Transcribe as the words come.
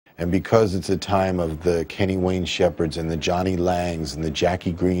And because it's a time of the Kenny Wayne Shepherds and the Johnny Langs and the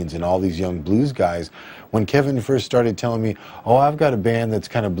Jackie Greens and all these young blues guys, when Kevin first started telling me, oh, I've got a band that's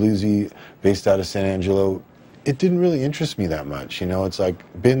kind of bluesy based out of San Angelo, it didn't really interest me that much. You know, it's like,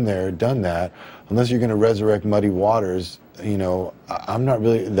 been there, done that. Unless you're going to resurrect Muddy Waters, you know, I'm not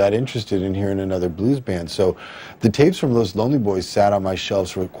really that interested in hearing another blues band. So the tapes from Los Lonely Boys sat on my shelves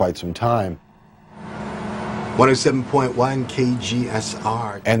for quite some time. 107.1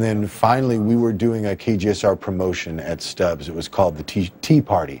 KGSR. And then finally we were doing a KGSR promotion at Stubbs. It was called the Tea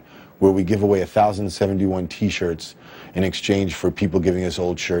Party, where we give away 1,071 T-shirts in exchange for people giving us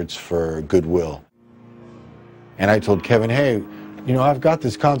old shirts for goodwill. And I told Kevin, hey, you know, I've got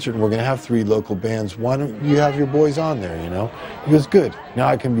this concert and we're going to have 3 local bands. Why don't you have your boys on there, you know? He goes, good. Now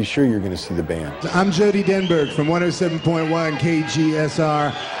I can be sure you're going to see the band. I'm Jody Denberg from 107.1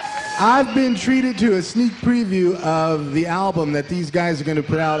 KGSR. I've been treated to a sneak preview of the album that these guys are going to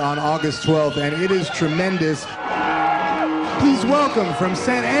put out on August 12th, and it is tremendous. Please welcome from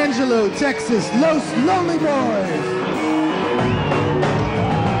San Angelo, Texas, Los Lonely Boys.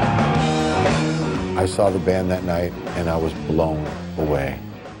 I saw the band that night and I was blown away.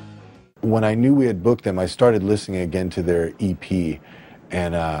 When I knew we had booked them, I started listening again to their EP,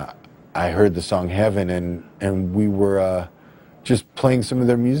 and I heard the song Heaven, and we were just playing some of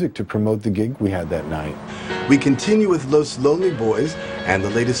their music to promote the gig we had that night. We continue with Los Lonely Boys and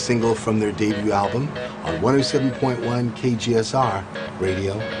the latest single from their debut album on 107.1 KGSR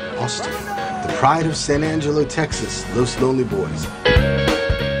Radio, Austin. The pride of San Angelo, Texas, Los Lonely Boys.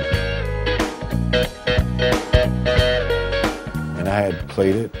 And I had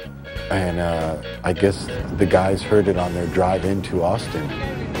played it, and I guess the guys heard it on their drive into Austin.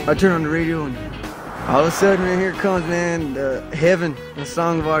 I turned on the radio and all of a sudden, man, here comes, man, Heaven, a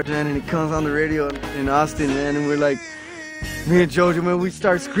song of ours, man, and it comes on the radio in Austin, man, and we're like, me and Jojo, man, we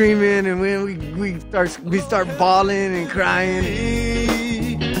start screaming, and we start bawling and crying.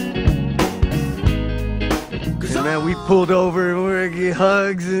 And man, we pulled over and we were gonna get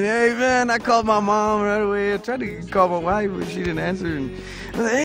hugs, and hey, man, I called my mom right away. I tried to call my wife, but she didn't answer. And I was like, hey,